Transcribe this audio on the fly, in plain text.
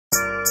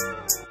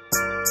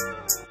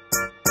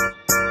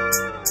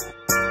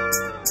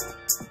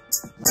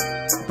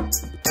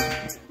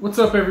What's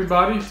up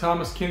everybody,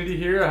 Thomas Kennedy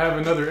here. I have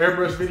another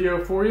airbrush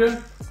video for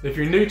you. If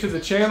you're new to the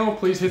channel,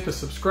 please hit the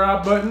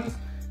subscribe button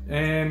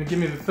and give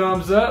me the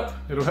thumbs up.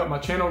 It'll help my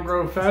channel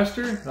grow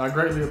faster. I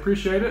greatly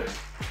appreciate it.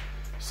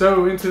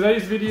 So in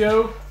today's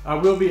video, I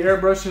will be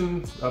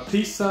airbrushing a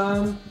peace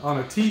sign on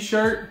a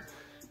t-shirt.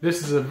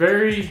 This is a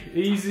very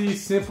easy,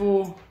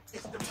 simple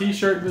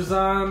t-shirt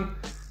design.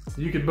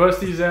 You could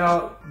bust these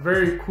out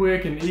very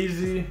quick and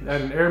easy at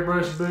an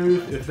airbrush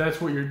booth if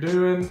that's what you're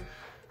doing.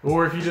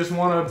 Or if you just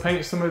want to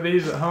paint some of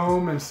these at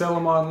home and sell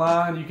them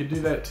online, you could do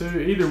that too.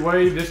 Either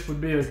way, this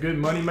would be a good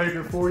money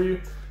maker for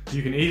you.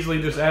 You can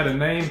easily just add a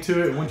name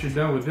to it once you're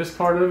done with this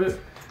part of it.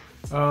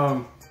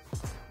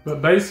 But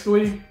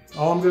basically,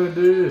 all I'm going to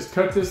do is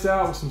cut this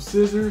out with some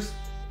scissors,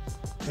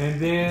 and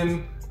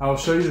then I'll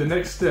show you the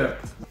next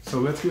step. So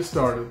let's get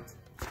started.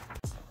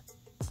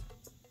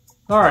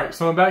 Alright,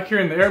 so I'm back here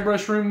in the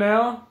airbrush room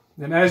now.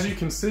 And as you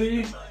can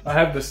see, I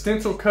have the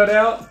stencil cut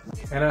out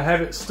and I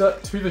have it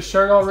stuck to the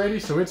shirt already,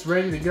 so it's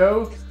ready to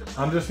go.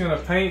 I'm just going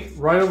to paint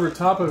right over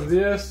top of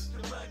this,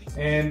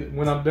 and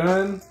when I'm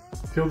done,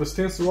 peel the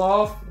stencil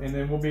off, and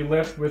then we'll be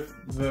left with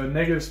the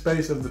negative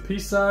space of the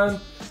peace sign.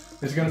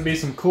 There's going to be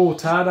some cool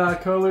tie-dye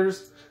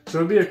colors, so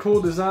it'll be a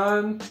cool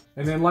design.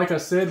 And then like I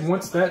said,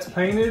 once that's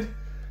painted,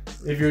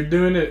 if you're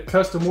doing it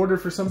custom order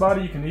for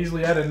somebody, you can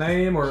easily add a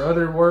name or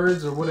other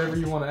words or whatever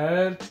you want to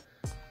add.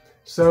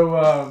 So,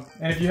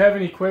 and if you have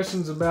any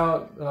questions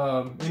about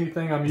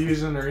anything I'm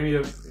using or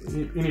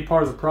any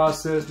part of the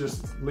process,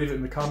 just leave it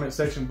in the comment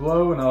section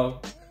below and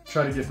I'll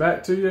try to get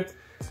back to you.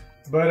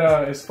 But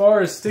as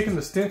far as sticking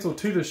the stencil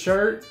to the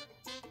shirt,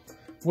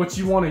 what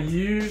you want to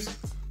use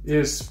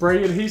is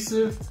spray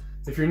adhesive.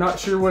 If you're not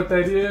sure what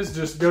that is,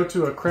 just go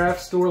to a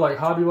craft store like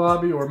Hobby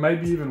Lobby or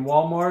maybe even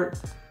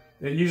Walmart.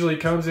 It usually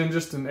comes in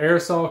just an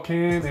aerosol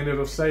can and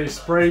it'll say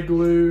spray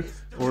glue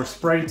or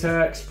spray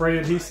tack, spray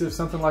adhesive,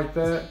 something like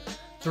that.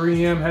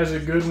 3M has a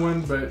good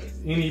one, but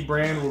any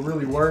brand will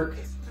really work.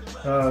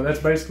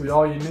 That's basically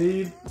all you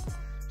need.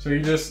 So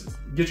you just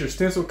get your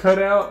stencil cut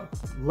out,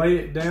 lay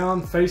it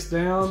down, face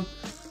down,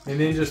 and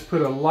then just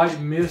put a light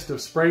mist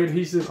of spray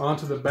adhesive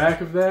onto the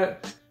back of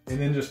that, and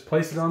then just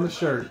place it on the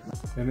shirt,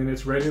 and then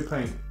it's ready to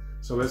paint.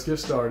 So let's get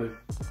started.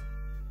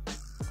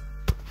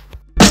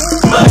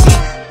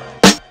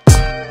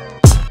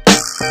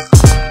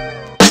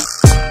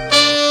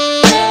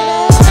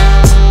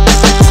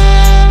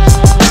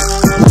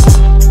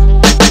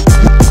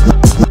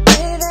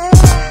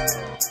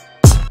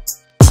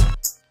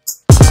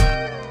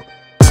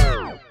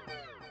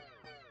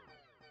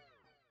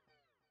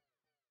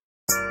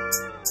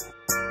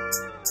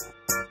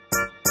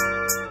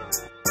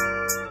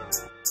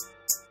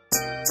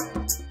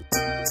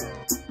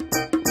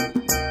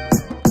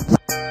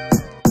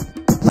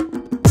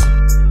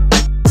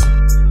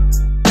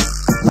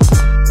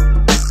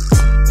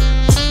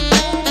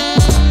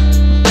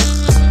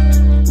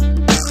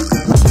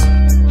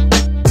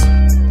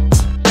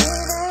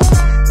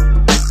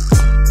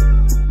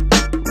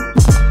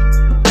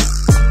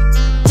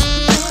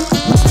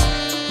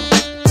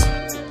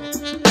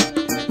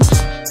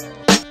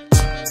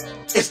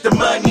 It's the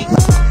money.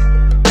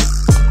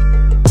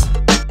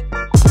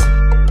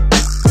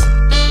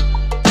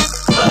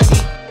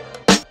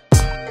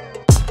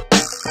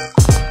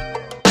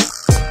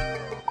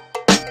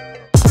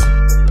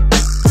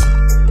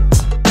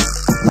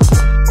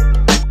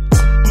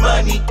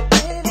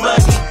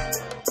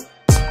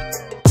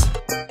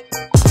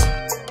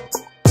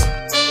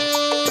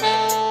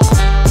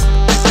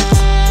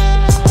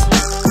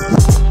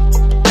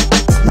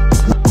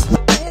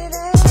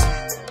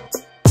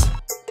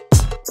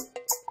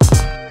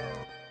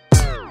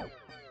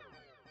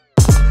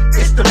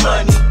 It's the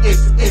money,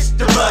 it's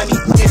the money,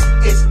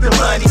 it's the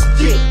money,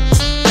 yeah.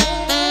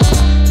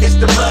 It's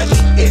the money,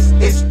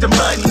 it's the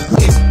money,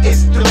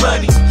 it's the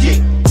money, yeah.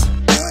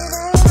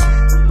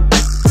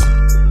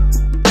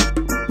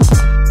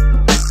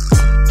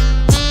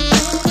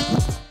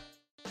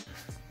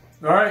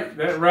 Alright,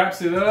 that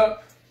wraps it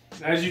up.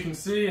 As you can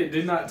see, it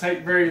did not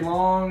take very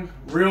long.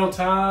 Real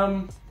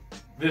time,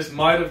 this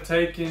might have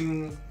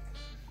taken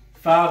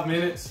 5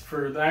 minutes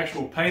for the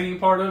actual painting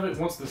part of it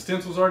once the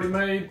stencil's already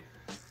made.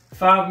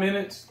 5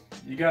 minutes,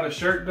 you got a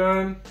shirt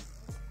done,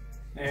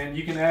 and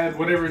you can add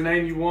whatever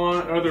name you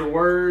want, other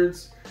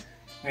words,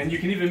 and you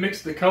can even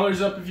mix the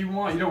colors up if you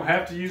want. You don't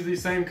have to use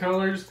these same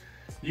colors.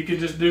 You could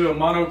just do a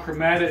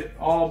monochromatic,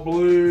 all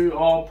blue,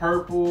 all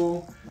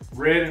purple,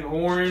 red and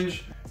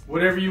orange,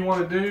 whatever you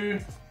want to do.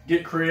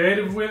 Get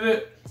creative with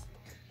it.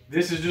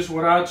 This is just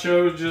what I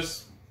chose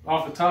just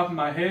off the top of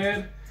my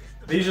head.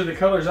 These are the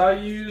colors I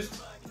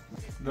used.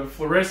 The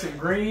fluorescent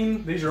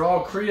green, these are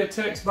all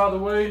Createx by the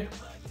way.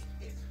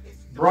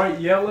 Bright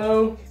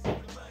yellow,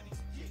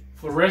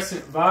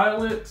 fluorescent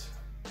violet,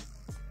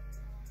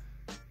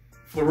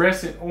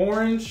 fluorescent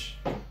orange,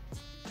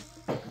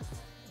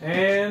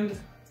 and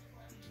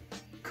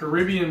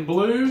Caribbean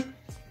blue.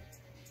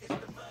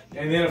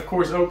 And then of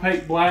course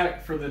opaque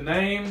black for the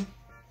name.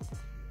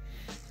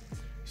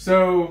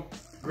 So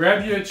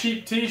grab you a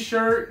cheap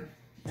t-shirt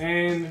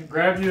and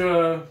grab you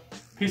a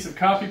piece of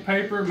copy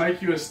paper,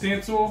 make you a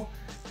stencil,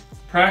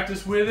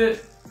 practice with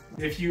it.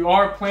 If you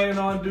are planning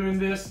on doing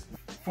this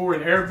for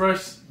an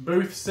airbrush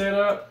booth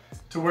setup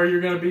to where you're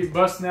going to be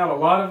busting out a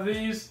lot of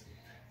these,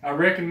 I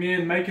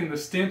recommend making the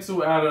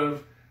stencil out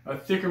of a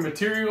thicker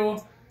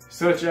material,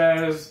 such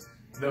as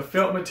the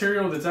felt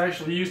material that's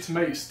actually used to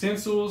make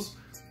stencils,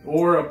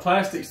 or a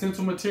plastic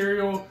stencil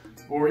material,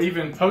 or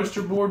even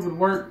poster board would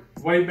work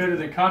way better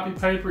than copy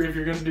paper if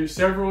you're going to do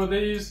several of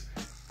these.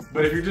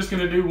 But if you're just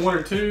going to do one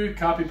or two,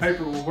 copy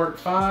paper will work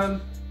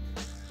fine.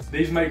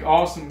 These make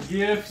awesome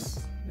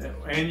gifts,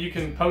 and you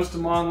can post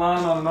them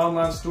online on an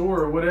online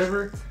store or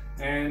whatever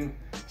and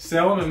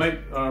sell them and make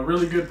a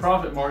really good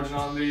profit margin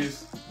on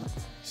these.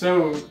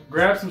 So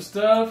grab some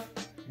stuff,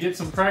 get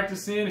some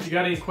practice in. If you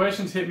got any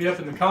questions, hit me up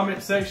in the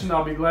comment section.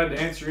 I'll be glad to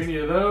answer any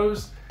of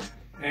those.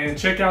 And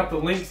check out the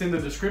links in the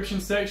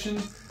description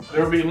section.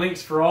 There will be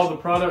links for all the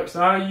products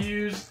I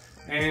use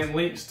and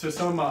links to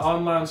some of my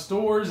online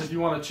stores if you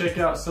want to check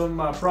out some of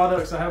my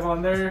products I have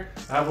on there.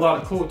 I have a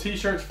lot of cool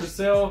t-shirts for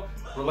sale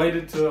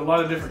related to a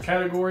lot of different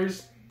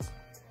categories.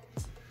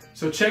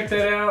 So check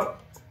that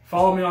out.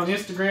 Follow me on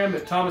Instagram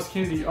at Thomas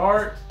Kennedy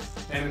Art.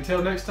 And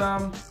until next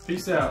time,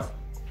 peace out.